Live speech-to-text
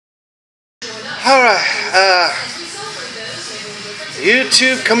Alright,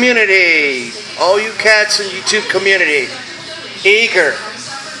 YouTube community, all you cats in YouTube community, eager,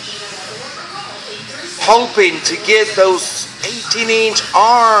 hoping to get those 18-inch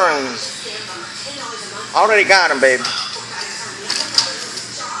arms. Already got them, baby.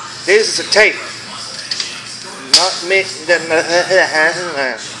 This is a tape. Not me.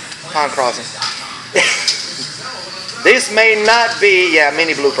 Pond crossing. This may not be,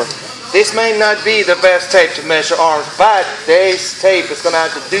 mini blooper. This may not be the best tape to measure arms, but this tape is going to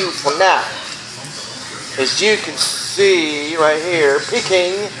have to do for now. As you can see right here,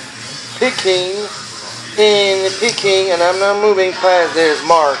 picking, and I'm not moving past this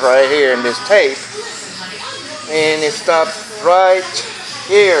mark right here in this tape. And it stops right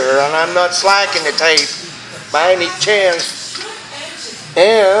here, and I'm not slacking the tape by any chance.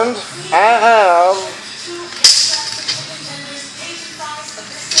 And I have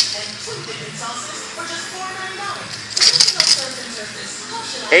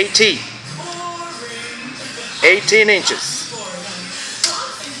 18 inches,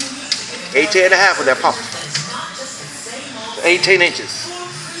 18 and a half with that pump, 18 inches,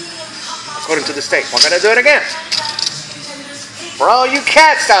 according to the tape. I'm going to do it again. For all you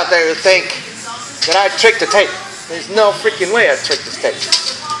cats out there who think that I tricked the tape, there's no freaking way I tricked this tape.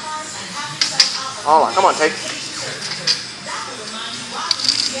 Hold on, come on, tape.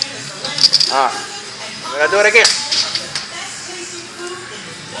 Alright, I'm going to do it again.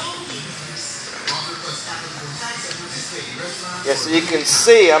 Yes, you can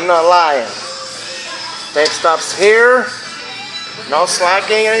see I'm not lying. Tape stops here. No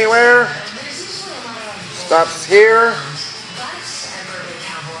slacking anywhere. Stops here.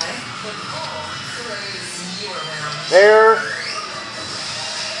 There.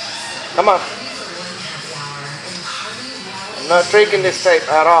 Come on. I'm not tricking this tape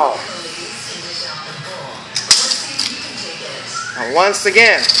at all. And once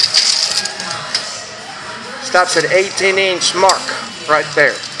again, stops at 18-inch mark right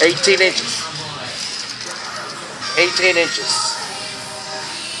there. 18 inches. 18 inches.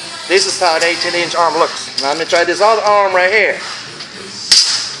 This is how an 18-inch arm looks. Now I'm going to try this other arm right here.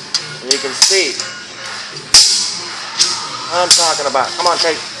 You can see what I'm talking about. Come on,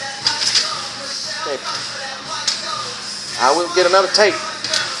 tape. Tape. I will get another tape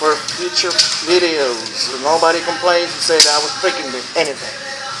for future videos. So nobody complains and said I was tricking anything.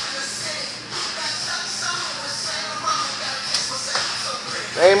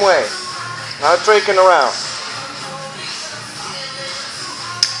 Same way. Not tricking around.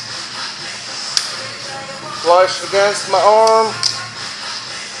 Flush against my arm.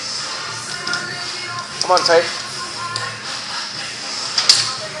 Come on, tape.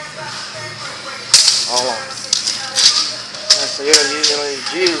 Hold on. So you don't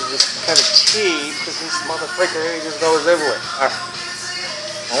use this kind of cheap because this motherfucker here just goes everywhere. Alright.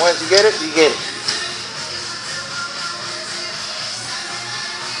 And once you get it, you get it.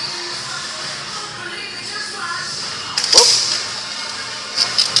 Whoop.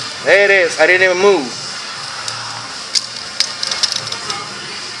 There it is. I didn't even move.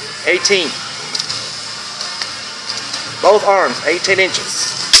 18. Both arms, 18 inches.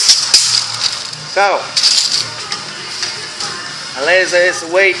 So, unless there's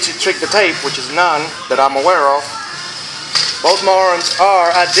a way to trick the tape, which is none that I'm aware of, both my arms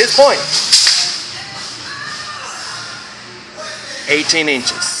are, at this point, 18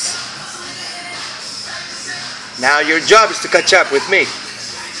 inches. Now your job is to catch up with me.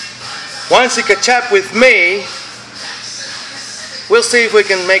 Once you catch up with me, we'll see if we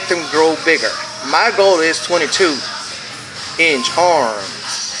can make them grow bigger. My goal is 22-inch arms.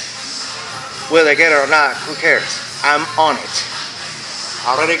 Whether I get it or not, who cares? I'm on it.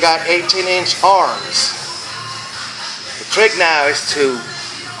 I already got 18-inch arms. The trick now is to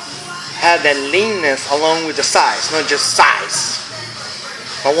have that leanness along with the size, not just size.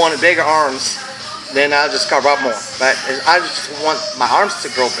 If I wanted bigger arms, then I'll just cover up more. But I just want my arms to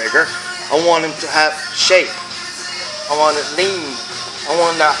grow bigger. I want them to have shape. I want it lean. I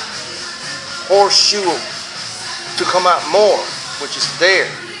want that horseshoe to come out more, which is there.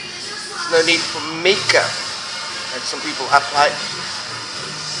 There's no need for makeup, like some people apply.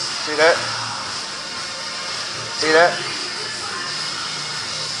 See that? See that?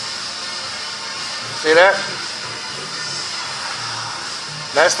 See that?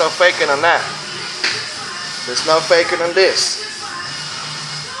 That's no faking on that. There's no faking on this.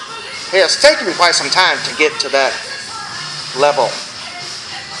 Yeah, it's taken me quite some time to get to that level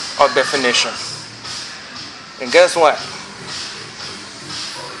of definition. And guess what?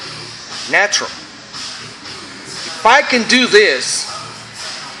 Natural. If I can do this,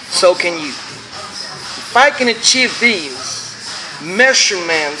 so can you. If I can achieve these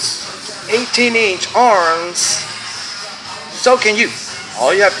measurements, 18-inch arms, so can you.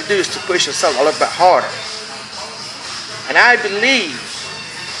 All you have to do is to push yourself a little bit harder. And I believe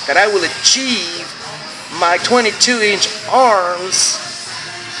that I will achieve my 22-inch arms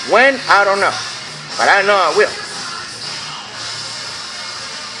when, I don't know. But I know I will.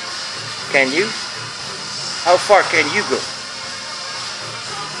 Can you? How far can you go?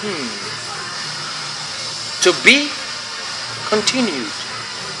 To be continued.